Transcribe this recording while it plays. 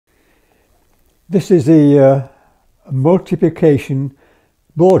This is the multiplication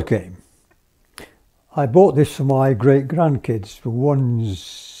board game. I bought this for my great grandkids. One's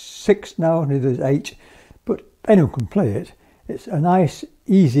 6 now and the other's 8, but anyone can play it. It's a nice,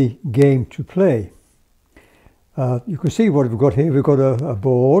 easy game to play. You can see what we've got here. We've got a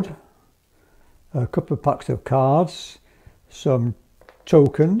board, a couple of packs of cards, some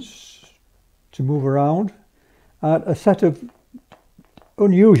tokens to move around, and a set of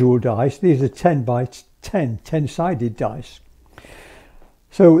unusual dice. These are 10 by 10, 10-sided dice.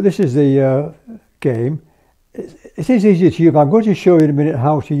 So this is the game. It is easy to use, but I'm going to show you in a minute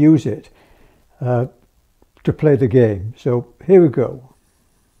how to use it to play the game. So here we go.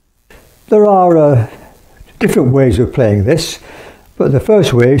 There are different ways of playing this, but the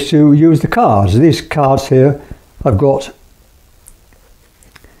first way is to use the cards. These cards here, I've got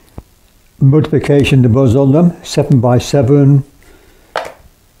multiplication numbers on them, 7 by 7,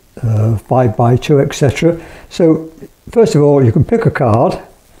 5 by 2, etc. So first of all, you can pick a card,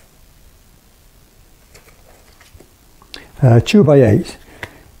 2 by 8,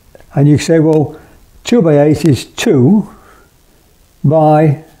 and you say, well, 2 by 8 is 2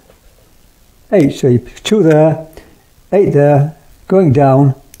 by 8. So you put 2 there, 8 there, going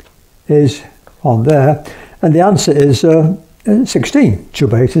down is on there, and the answer is 16. 2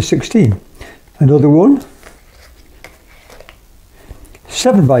 by 8 is 16. Another one,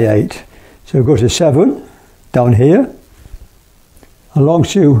 7 by 8. So go to 7 down here, along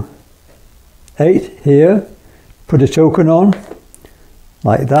to 8 here, put a token on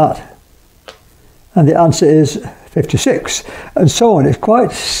like that, and the answer is 56, and so on. It's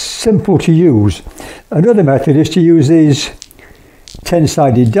quite simple to use. Another method is to use these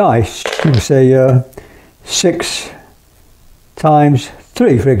 10-sided dice. You say 6 times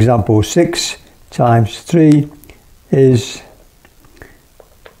 3, for example. 6 times 3 is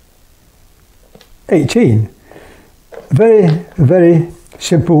 18. Very, very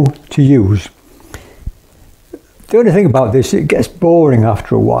simple to use. The only thing about this, it gets boring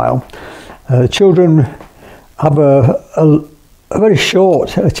after a while. Children have a very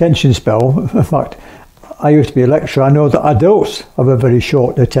short attention spell. In fact, I used to be a lecturer. I know that adults have a very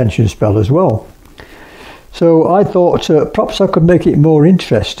short attention spell as well. So I thought perhaps I could make it more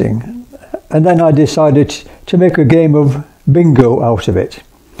interesting. And then I decided to make a game of bingo out of it.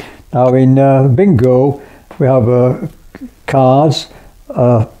 Now in bingo, we have cards.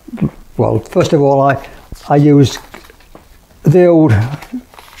 Well, first of all, I use the old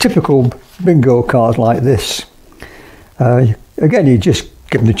typical bingo card like this. Again, you just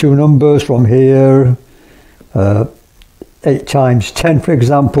give them the 2 numbers from here. 8 times 10, for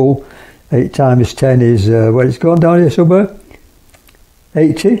example. 8 times 10 is, well, it's gone down here somewhere,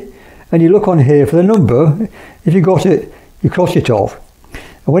 80. And you look on here for the number. If you got it, you cross it off.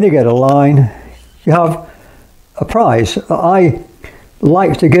 And when you get a line, you have a prize. I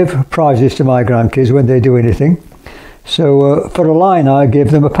like to give prizes to my grandkids when they do anything. So for a line, I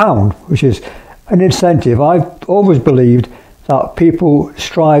give them £1, which is an incentive. I've always believed that people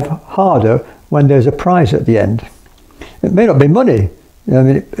strive harder when there's a prize at the end. It may not be money. I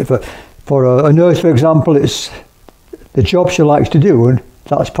mean, for a nurse, for example, it's the job she likes to do, and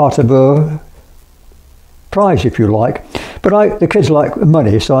that's part of a prize, if you like. But the kids like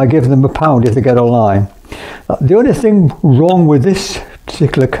money, so I give them £1 if they get a line. The only thing wrong with this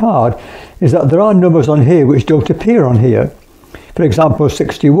particular card is that there are numbers on here which don't appear on here. For example,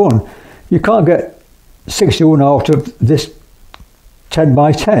 61. You can't get 61 out of this 10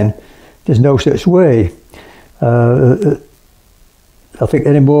 by 10. There's no such way. I think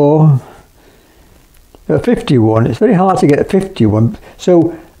anymore. 51. It's very hard to get 51.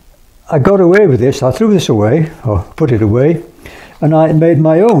 So I got away with this. I threw this away, or put it away, and I made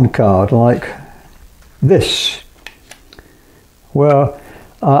my own card like this. Well,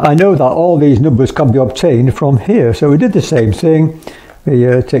 I know that all these numbers can be obtained from here. So we did the same thing.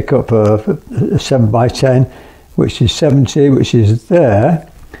 We take up a 7 by 10, which is 70, which is there.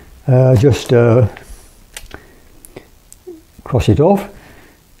 Just cross it off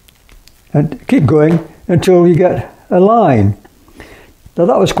and keep going until you get a line. Now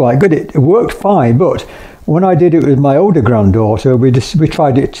that was quite good. It worked fine, but when I did it with my older granddaughter, we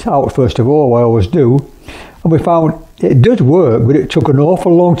tried it out first of all, I always do, and we found it does work, but it took an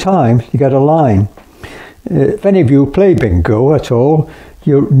awful long time to get a line. If any of you play bingo at all,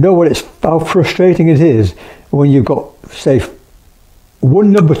 you know how frustrating it is when you've got, say,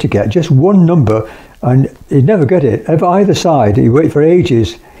 one number to get, just one number, and you never get it. Either side, you wait for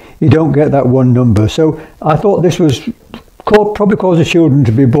ages, you don't get that one number. So I thought this was probably cause the children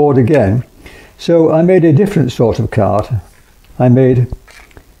to be bored again. So I made a different sort of card. I made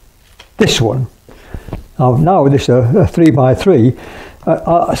this one. Now this is a 3 by 3.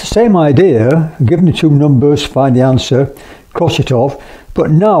 Same idea, given the two numbers, find the answer, cross it off. But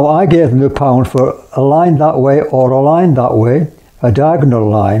now I gave them the pound for a line that way or a line that way, a diagonal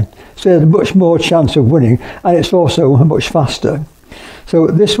line. So there's much more chance of winning, and it's also much faster. So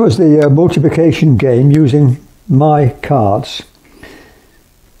this was the multiplication game using my cards.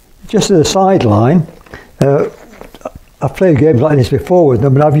 Just as a sideline, I've played games like this before with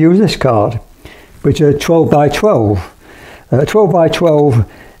them, but I've used this card, which is 12 by 12. 12 by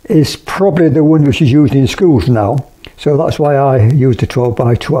 12 is probably the one which is used in schools now, so that's why I used the 12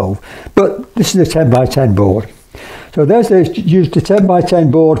 by 12. But this is a 10 by 10 board. So used the 10 by 10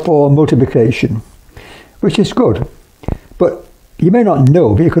 board for multiplication, which is good. But you may not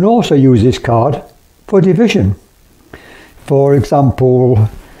know, but you can also use this card for division. For example,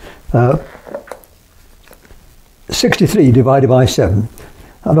 63 divided by 7.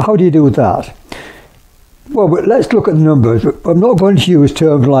 And how do you do that? Well, let's look at the numbers. I'm not going to use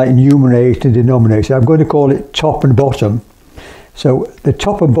terms like numerator and denominator. I'm going to call it top and bottom. So the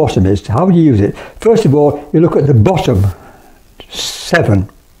top and bottom is, how do you use it? First of all, you look at the bottom, 7.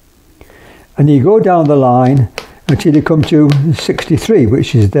 And you go down the line until you come to 63,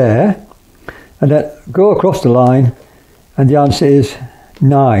 which is there. And then go across the line, and the answer is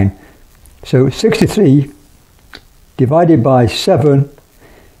 9. So 63 divided by 7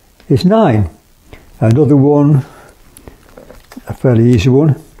 is 9. Another one, a fairly easy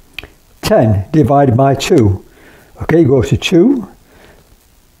one, 10 divided by 2. Okay, you go to 2.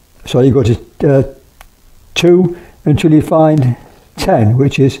 So you go to 2 until you find 10,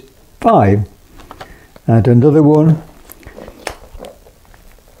 which is 5. And another one,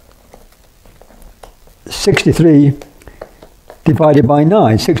 63 divided by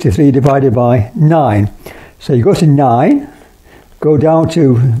 9. 63 divided by 9. So you go to 9, go down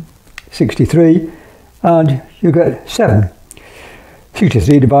to 63, and you get 7.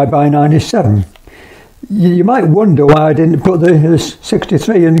 63 divided by 9 is 7. You might wonder why I didn't put the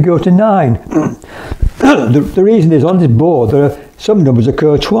 63 and go to 9. The reason is on this board there are some numbers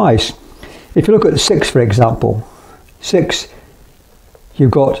occur twice. If you look at 6, for example, 6,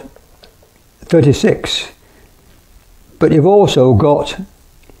 you've got 36. But you've also got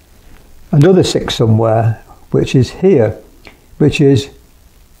another 6 somewhere, which is here, which is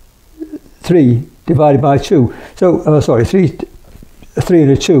 3 divided by 2. So, sorry, 3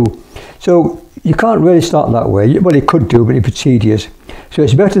 and a 2. So you can't really start that way. Well, you could do, but it'd be tedious. So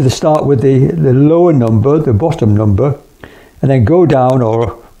it's better to start with the lower number, the bottom number, and then go down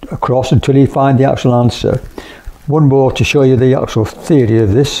or across until you find the actual answer. One more to show you the actual theory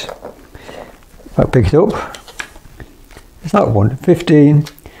of this. I pick it up. It's that one, 15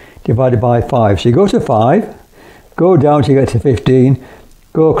 divided by 5. So you go to 5, go down till you get to 15,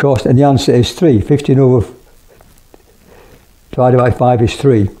 go across, and the answer is 3. 15 over divided by 5 is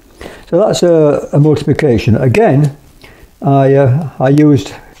 3. So that's a multiplication. Again, I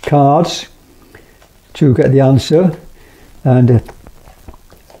used cards to get the answer, and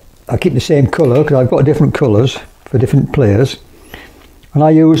I keep the same colour because I've got different colours for different players, and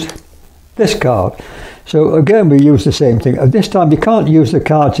I used this card. So again, we use the same thing. This time you can't use the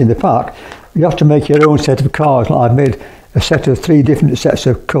cards in the pack. You have to make your own set of cards. I've made a set of 3 different sets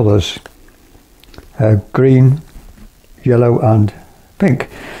of colours. Green, yellow and pink.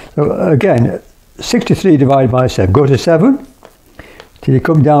 So again, 63 divided by 7. Go to 7 till you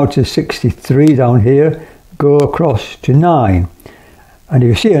come down to 63 down here. Go across to 9. And if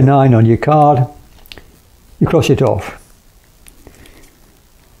you see a 9 on your card, you cross it off.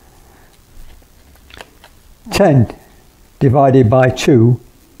 10 divided by 2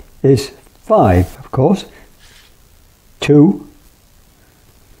 is 5, of course. 2.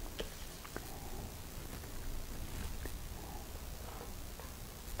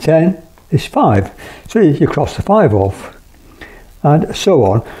 10 is 5. So you cross the 5 off. And so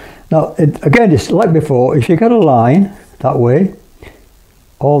on. Now, again, it's like before. If you get a line that way,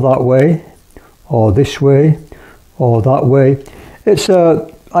 or that way, or this way, or that way, it's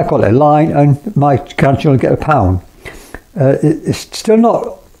I call it a line, and my country will get a pound. It's still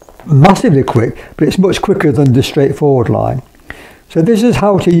not massively quick, but it's much quicker than the straightforward line. So this is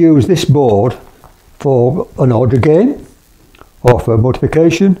how to use this board for an order game, or for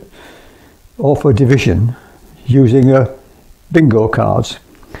multiplication, or for division, using bingo cards.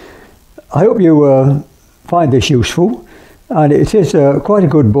 I hope you find this useful, and it is quite a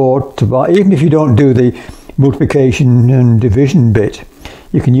good board to buy, even if you don't do the multiplication and division bit.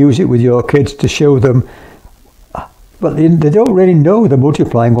 You can use it with your kids to show them, but they don't really know the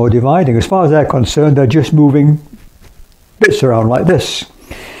multiplying or dividing. As far as they're concerned, they're just moving bits around like this.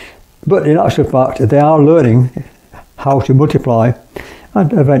 But in actual fact, they are learning how to multiply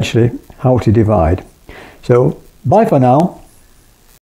and eventually how to divide. So, bye for now.